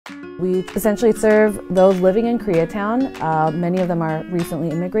We essentially serve those living in Koreatown. Many of them are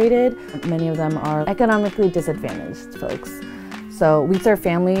recently immigrated. Many of them are economically disadvantaged folks. So we serve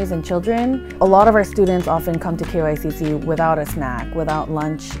families and children. A lot of our students often come to KYCC without a snack, without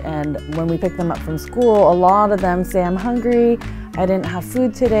lunch, and when we pick them up from school, a lot of them say, I'm hungry, I didn't have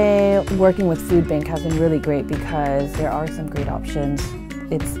food today. Working with Food Bank has been really great because there are some great options.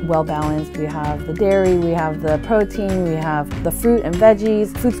 It's well balanced. We have the dairy, we have the protein, we have the fruit and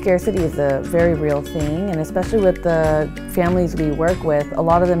veggies. Food scarcity is a very real thing, and especially with the families we work with, a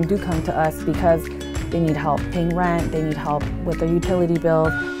lot of them do come to us because they need help paying rent, they need help with their utility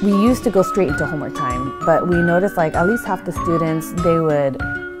bills. We used to go straight into homework time, but we noticed like at least half the students, they would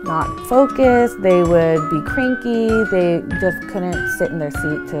not focus, they would be cranky, they just couldn't sit in their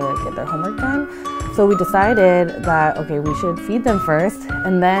seat to get their homework done. So we decided that, okay, we should feed them first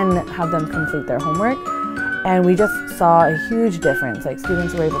and then have them complete their homework. And we just saw a huge difference. Like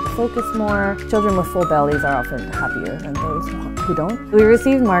students were able to focus more. Children with full bellies are often happier than those who don't. We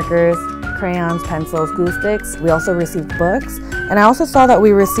received markers, crayons, pencils, glue sticks. We also received books. And I also saw that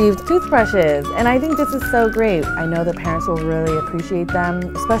we received toothbrushes. And I think this is so great. I know the parents will really appreciate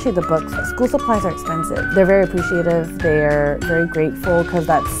them, especially the books. School supplies are expensive. They're very appreciative. They're very grateful because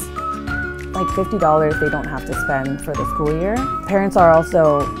that's like $50 they don't have to spend for the school year. Parents are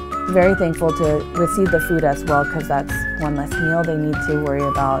also very thankful to receive the food as well because that's one less meal they need to worry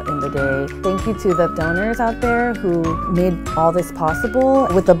about in the day. Thank you to the donors out there who made all this possible.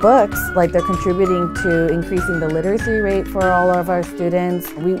 With the books, like they're contributing to increasing the literacy rate for all of our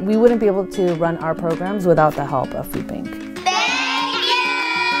students. We wouldn't be able to run our programs without the help of Food Bank.